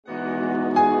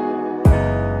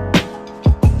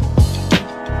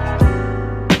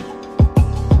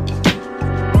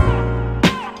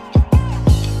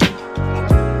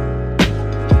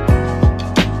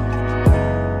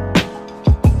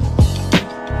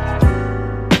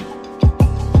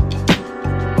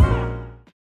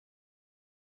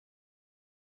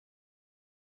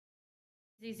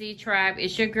Z Tribe,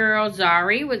 it's your girl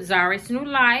Zari with Zari's New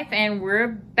Life, and we're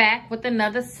back with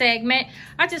another segment.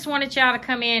 I just wanted y'all to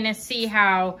come in and see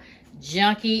how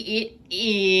junky it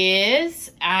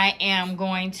is. I am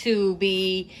going to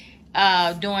be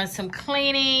doing some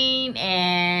cleaning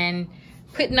and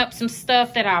putting up some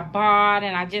stuff that I bought,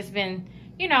 and I just been,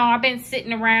 you know, I've been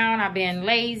sitting around, I've been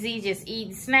lazy, just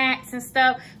eating snacks and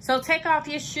stuff. So take off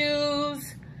your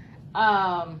shoes,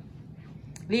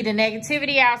 leave the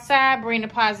negativity outside, bring the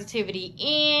positivity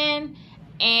in,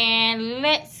 and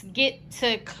let's get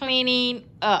to cleaning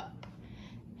up.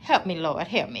 Help me, Lord.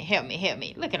 Help me, help me, help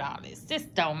me. Look at all this. This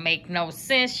don't make no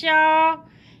sense, y'all.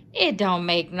 It don't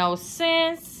make no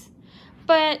sense.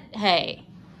 But, hey,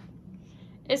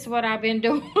 it's what I've been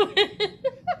doing.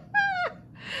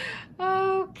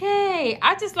 Okay.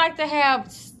 I just like to have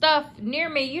stuff near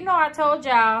me. You know, I told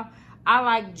y'all I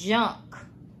like junk.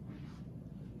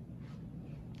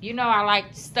 You know, I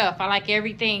like stuff. I like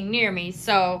everything near me.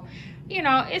 So, you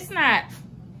know, it's not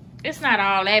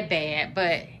all that bad,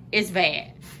 but it's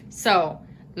bad. So,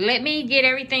 let me get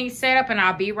everything set up and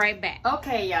I'll be right back.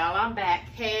 Okay, y'all, I'm back.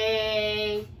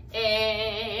 Hey.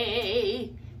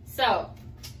 So,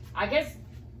 I guess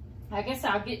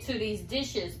I'll get to these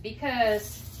dishes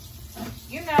because,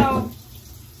 you know,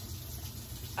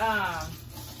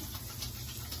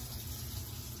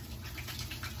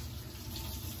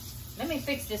 let me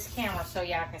fix this camera so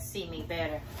y'all can see me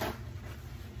better.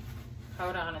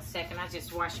 Hold on a second. I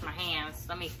just washed my hands.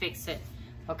 Let me fix it.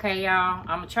 Okay, y'all?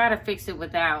 I'm going to try to fix it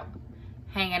without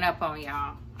hanging up on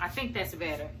y'all. I think that's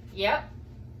better. Yep.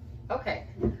 Okay.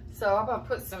 So I'm going to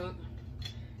put some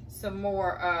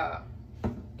more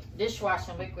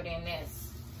dishwashing liquid in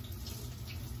this.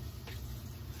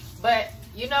 But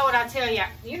you know what I tell y'all?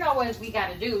 You know what we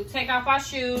got to do. Take off our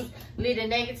shoes. Leave the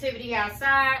negativity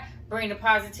outside. Bring the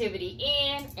positivity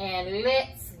in, and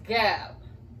let's go.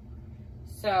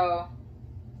 So,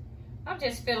 I'm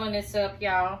just filling this up,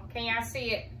 y'all. Can y'all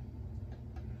see it?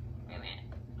 Wait a minute.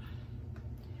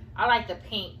 I like the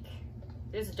pink.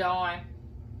 This Dawn.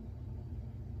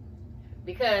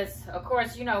 Because, of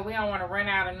course, you know, we don't want to run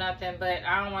out of nothing, but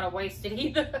I don't want to waste it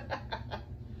either.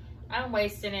 I'm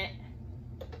wasting it.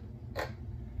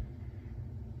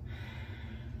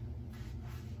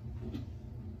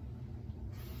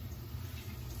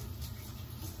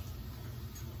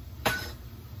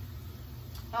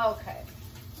 Okay,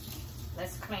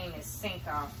 let's clean this sink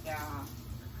off, y'all.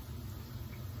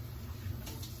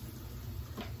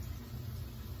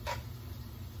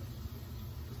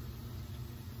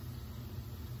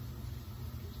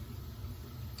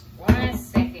 One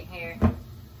second here.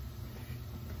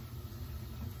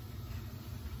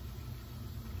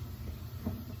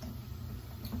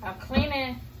 I'm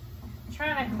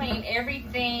trying to clean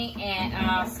everything and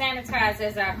sanitize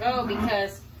as I go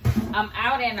because I'm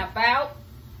out and about.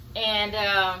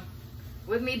 And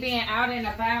with me being out and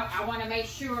about, I want to make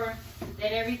sure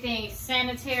that everything's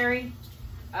sanitary.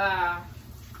 I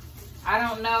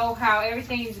don't know how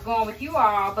everything's going with you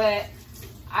all, but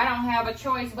I don't have a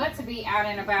choice but to be out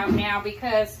and about now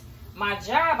because my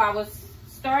job, I was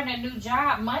starting a new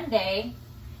job Monday.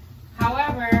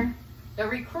 However, the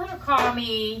recruiter called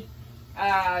me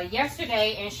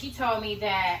yesterday and she told me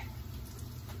that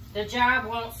the job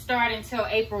won't start until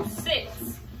April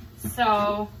 6th.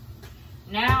 So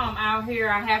now I'm out here.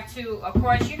 I have to, of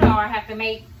course, you know, I have to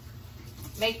make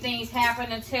things happen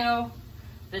until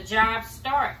the job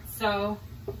starts. So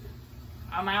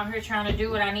I'm out here trying to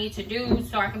do what I need to do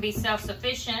so I can be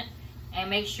self-sufficient and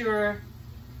make sure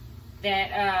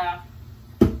that,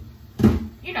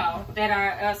 you know, that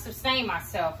I sustain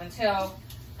myself until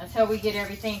we get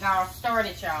everything all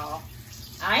started, y'all.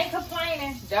 I ain't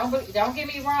complaining. Don't get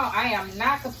me wrong. I am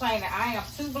not complaining. I am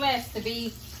too blessed to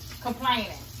be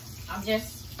complaining. I'm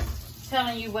just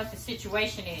telling you what the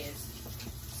situation is.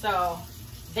 So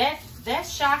that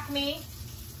shocked me,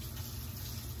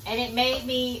 and it made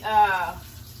me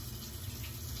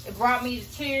it brought me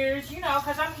to tears, you know,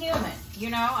 because I'm human.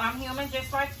 You know, I'm human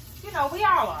just like, you know, we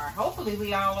all are. Hopefully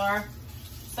we all are.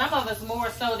 Some of us more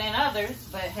so than others,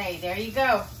 but hey, there you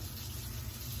go.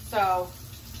 So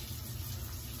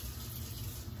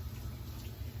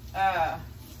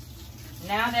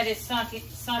now that it's sunk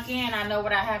in, I know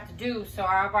what I have to do. So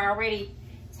I've already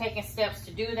taken steps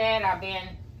to do that. I've been,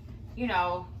 you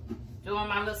know, doing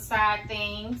my little side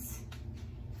things.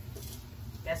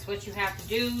 That's what you have to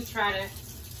do, try to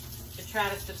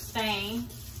sustain.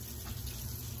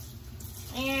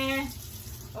 And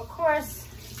of course,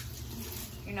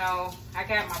 you know, I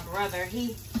got my brother.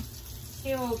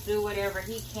 He'll do whatever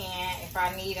he can if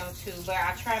I need him to, but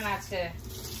I try not to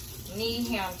need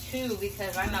him too,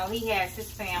 because I know he has his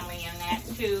family and that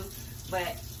too.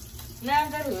 But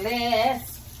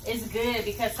nonetheless, it's good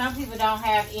because some people don't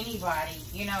have anybody,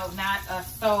 you know, not a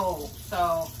soul.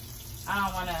 So I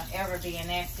don't want to ever be in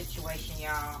that situation,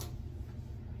 y'all.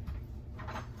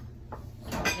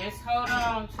 So just hold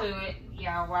on to it,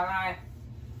 y'all, while I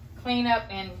clean up.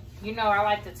 And you know, I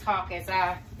like to talk as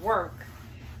I work.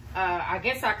 I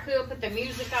guess I could put the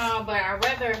music on, but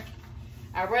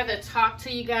I'd rather talk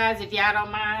to you guys if y'all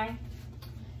don't mind.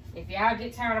 If y'all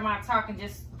get tired of my talking,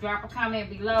 just drop a comment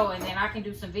below, and then I can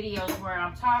do some videos where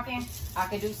I'm talking. I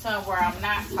can do some where I'm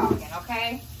not talking,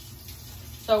 okay?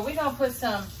 So we're gonna put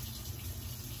some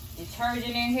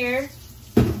detergent in here.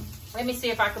 Let me see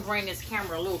if I can bring this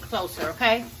camera a little closer,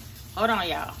 okay? Hold on,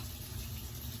 y'all.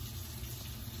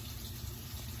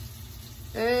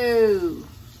 Oh.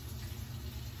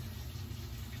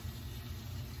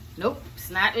 Nope, it's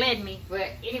not letting me.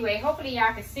 But anyway, hopefully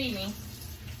y'all can see me.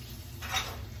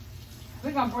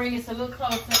 We're going to bring this a little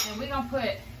closer, and we're going to put,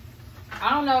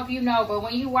 I don't know if you know, but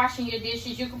when you're washing your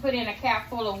dishes, you can put in a cap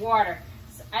full of water.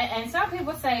 And some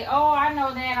people say, oh, I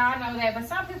know that. But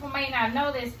some people may not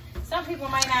know this. Some people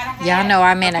may not have. Y'all know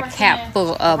I'm in a cap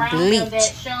full of bleach.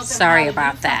 Sorry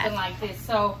about that. Like this.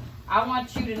 So I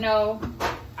want you to know,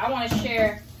 I want to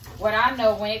share what I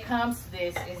know when it comes to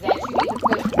this, is that you need to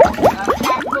put a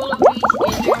cap full of bleach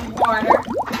in your water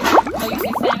so you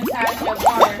can sanitize your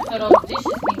water so those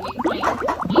dishes can get clean.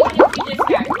 Even if you just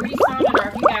got grease on it, or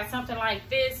if you got something like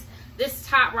this, this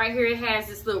top right here, it has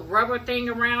this little rubber thing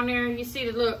around there. You see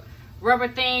the little rubber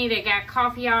thing that got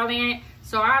coffee all in it?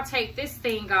 So I'll take this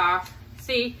thing off.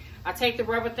 See, I take the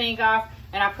rubber thing off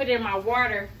and I put it in my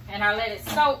water and I let it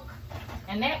soak.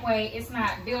 And that way it's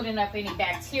not building up any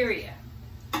bacteria.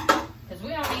 Because we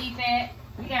don't need that.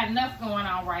 We got enough going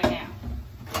on right now.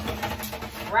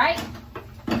 Right?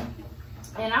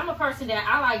 And I'm a person that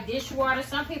I like dishwater.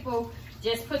 Some people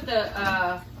just put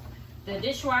the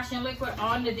dishwashing liquid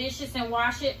on the dishes and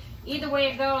wash it. Either way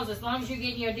it goes, as long as you're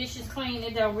getting your dishes clean,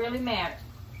 it don't really matter.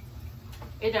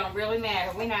 It don't really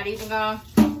matter. We're not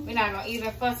gonna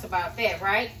even fuss about that,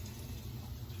 right?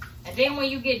 And then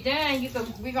when you get done,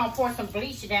 we're gonna pour some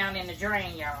bleach down in the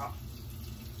drain, y'all,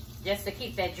 just to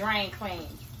keep that drain clean.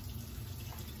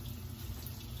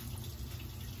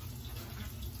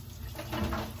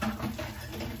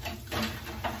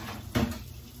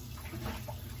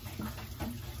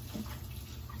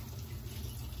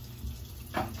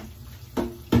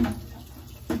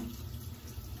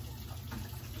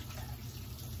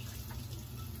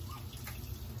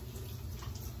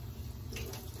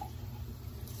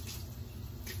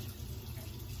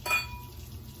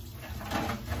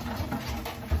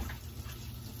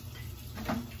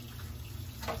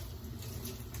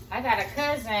 I got a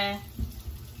cousin,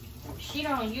 she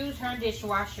don't use her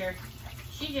dishwasher.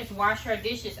 She just wash her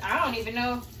dishes. I don't even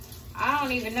know. I'm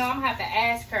gonna have to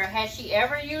ask her, has she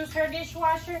ever used her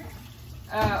dishwasher?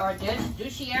 Or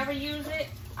does she ever use it?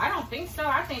 I don't think so.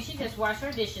 I think she just washes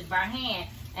her dishes by hand.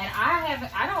 And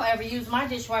I don't ever use my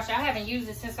dishwasher. I haven't used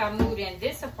it since I moved in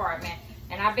this apartment.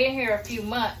 And I've been here a few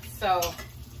months, so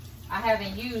I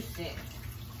haven't used it.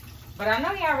 But I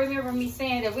know y'all remember me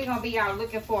saying that we're going to be out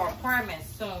looking for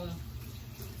apartments soon.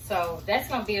 So that's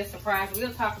going to be a surprise.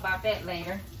 We'll talk about that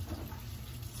later.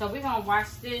 So we're going to watch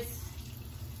this.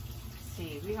 Let's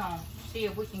see, we're going to see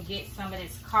if we can get some of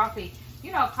this coffee.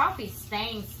 You know, coffee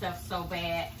stains stuff so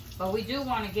bad. But we do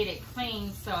want to get it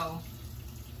clean. So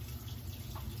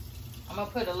I'm going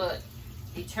to put a little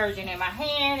detergent in my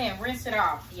hand and rinse it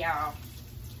off, y'all.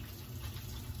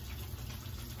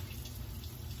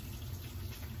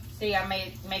 See, I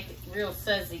make it real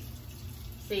fuzzy.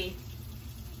 See?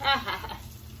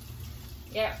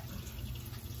 Yep.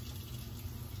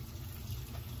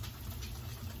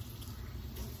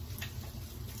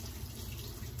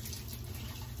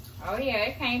 Oh yeah,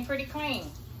 it came pretty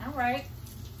clean. All right.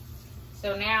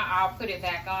 So now I'll put it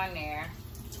back on there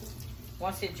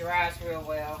once it dries real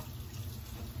well.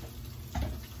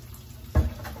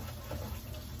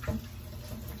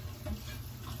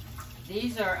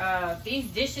 These are these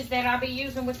dishes that I'll be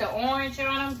using with the orange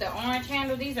on them, the orange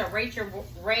handle. These are Rachel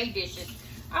Ray dishes.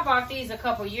 I bought these a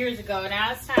couple years ago.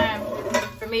 Now it's time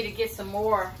for me to get some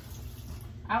more.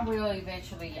 I will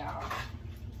eventually, y'all.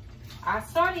 I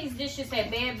saw these dishes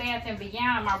at Bed Bath &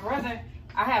 Beyond. My brother,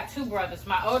 I have two brothers.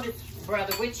 My oldest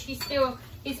brother, which he's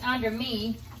under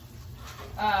me.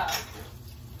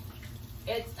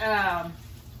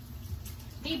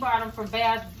 He bought them from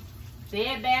Bed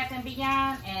Bath &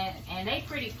 Beyond, and they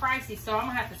pretty pricey, so I'm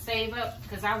gonna have to save up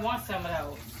because I want some of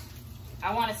those.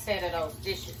 I want a set of those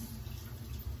dishes.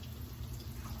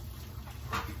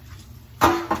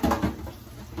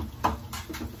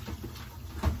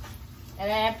 And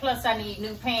then plus I need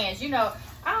new pans. You know,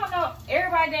 I don't know,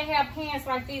 everybody that have pans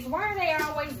like these, why are they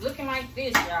always looking like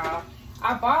this, y'all?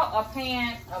 I bought a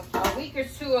pan a week or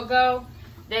two ago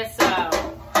that's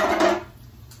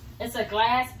it's a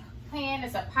glass pan,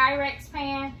 it's a Pyrex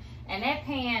pan, and that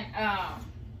pan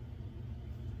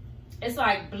it's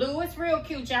like blue. It's real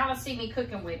cute. Y'all see me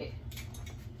cooking with it.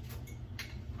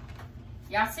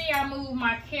 Y'all see I moved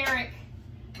my carrot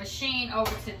machine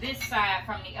over to this side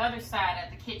from the other side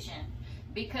of the kitchen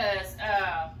because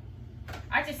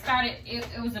I just thought it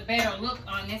was a better look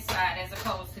on this side as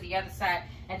opposed to the other side.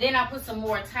 And then I put some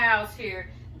more towels here.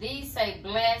 These say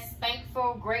blessed,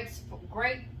 thankful,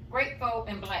 grateful,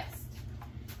 and blessed.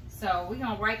 So we're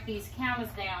gonna wipe these counters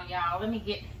down, y'all. Let me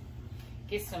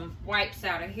get some wipes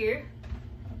out of here.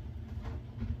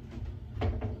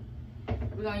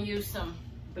 We're gonna use some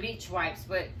bleach wipes,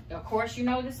 but of course you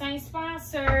know this ain't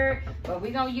sponsored, but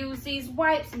we're gonna use these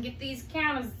wipes and get these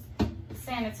counters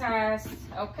sanitized,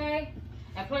 okay?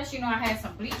 And plus, you know, I had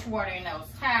some bleach water in those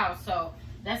towels, so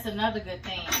that's another good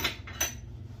thing.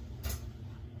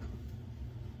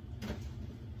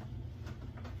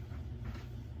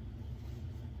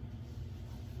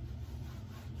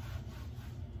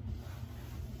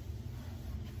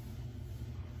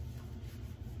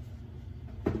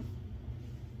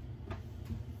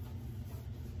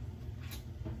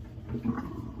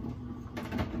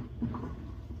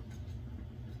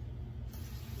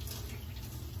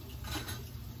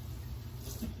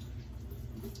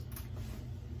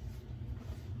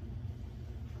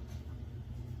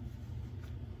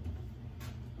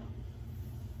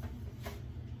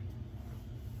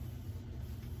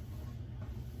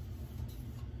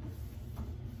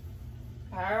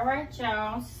 All right,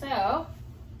 y'all, so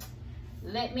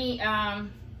let me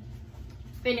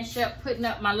finish up putting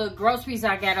up my little groceries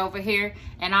I got over here,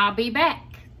 and I'll be back.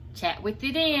 Chat with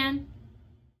you then.